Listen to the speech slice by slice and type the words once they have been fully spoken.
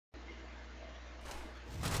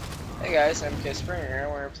Hey guys, I'm Mkspringer here.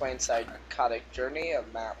 We're playing Psychotic Journey, a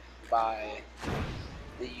map by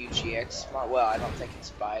the UGX mod. Well, I don't think it's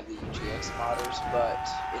by the UGX modders, but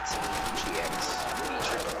it's a UGX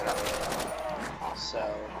featured map. So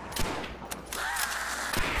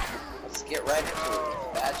let's get right into it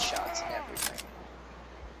with bad shots and everything.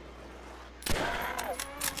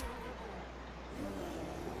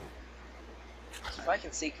 So if I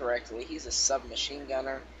can see correctly, he's a submachine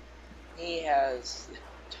gunner. He has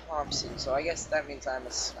Thompson, so I guess that means I'm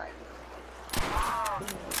a sniper.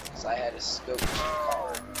 So I had a scope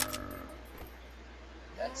card.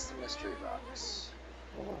 That's the mystery box.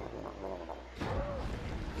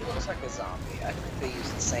 He looks like a zombie. I think they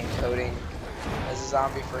use the same coding as a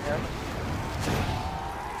zombie for him.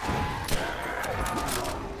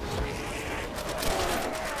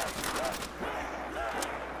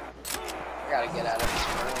 I gotta get out of this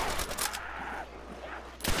room.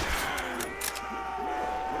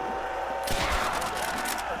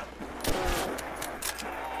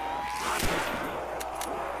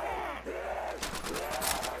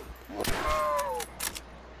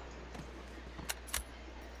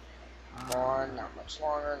 Not much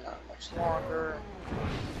longer, not much longer.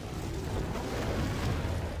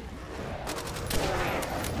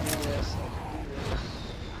 Yes,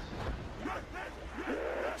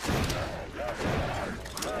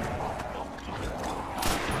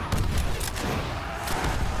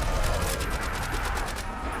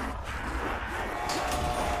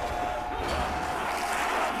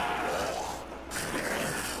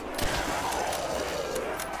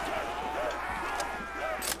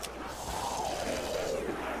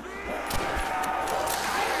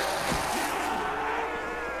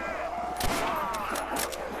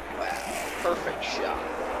 perfect shot.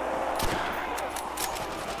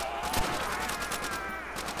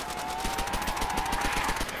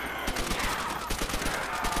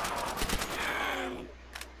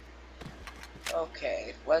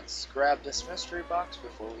 Okay, let's grab this mystery box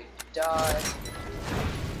before we die.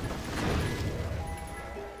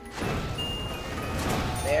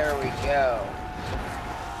 There we go.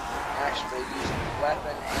 Actually using the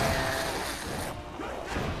weapon, and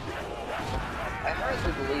I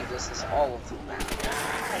hardly believe this is all of the map.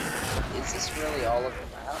 Is this really all of the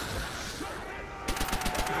map?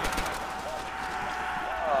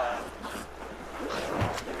 Oh.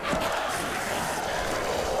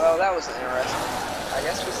 Well, that was interesting. I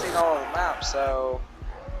guess we've seen all of the map, so...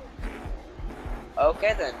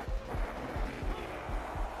 Okay then.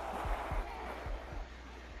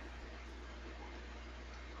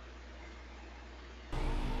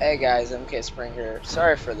 Hey guys, I'm Mkspringer.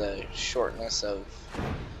 Sorry for the shortness of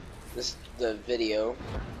the video,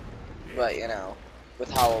 but you know, with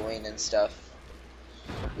Halloween and stuff,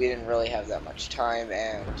 we didn't really have that much time,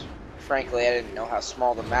 and frankly, I didn't know how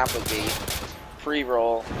small the map would be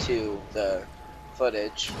pre-roll to the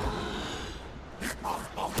footage.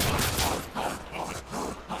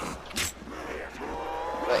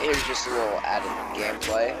 But here's just a little added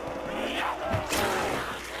gameplay.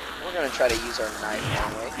 We're gonna try to use our knife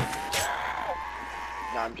only.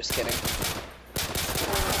 No, I'm just kidding.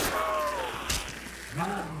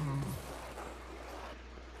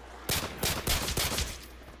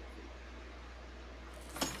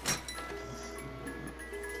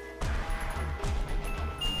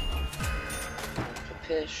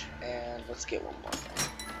 Capiche, and let's get one more thing.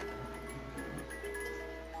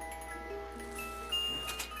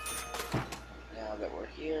 Now that we're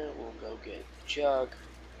here, we'll go get Jug.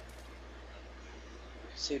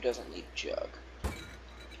 Who doesn't need Jug?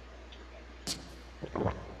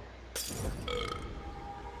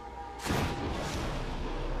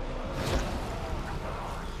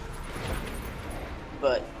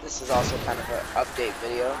 But this is also kind of an update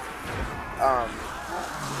video.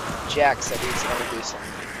 Jack said he's going to do some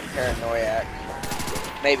Paranoiac,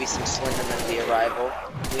 maybe some Slenderman The Arrival.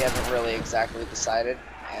 We haven't really exactly decided,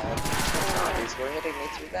 and he's going hitting me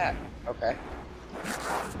through that. Okay.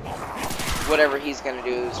 Whatever he's going to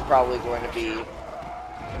do is probably going to be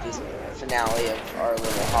the finale of our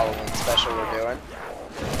little Halloween special we're doing.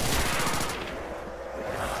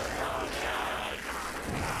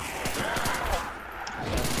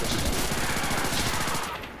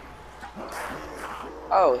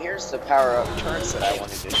 Oh, here's the power-up turrets that I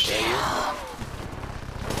wanted to show you.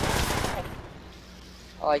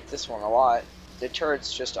 I like this one a lot. The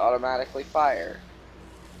turrets just automatically fire.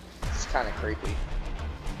 It's kind of creepy.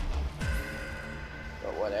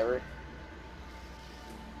 But whatever.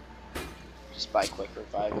 Just buy quick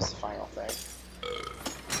revive is the final thing.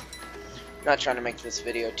 I'm not trying to make this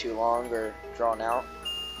video too long or drawn out.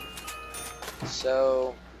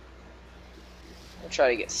 So We'll try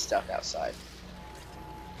to get stuck outside.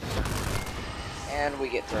 And we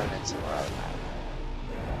get thrown into the road.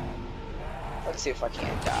 Let's see if I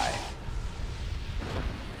can't die.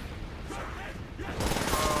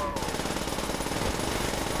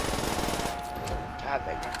 God,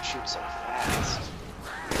 they can shoot so fast.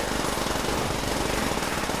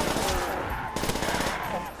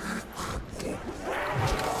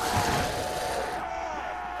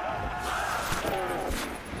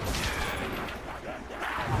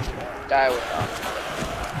 Die with them.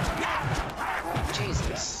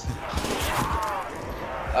 Jesus.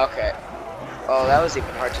 Okay. Oh, that was even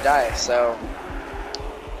hard to die, so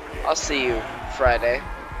I'll see you Friday.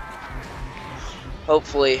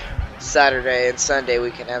 Hopefully Saturday and Sunday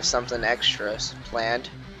we can have something extra planned,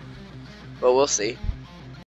 but we'll see.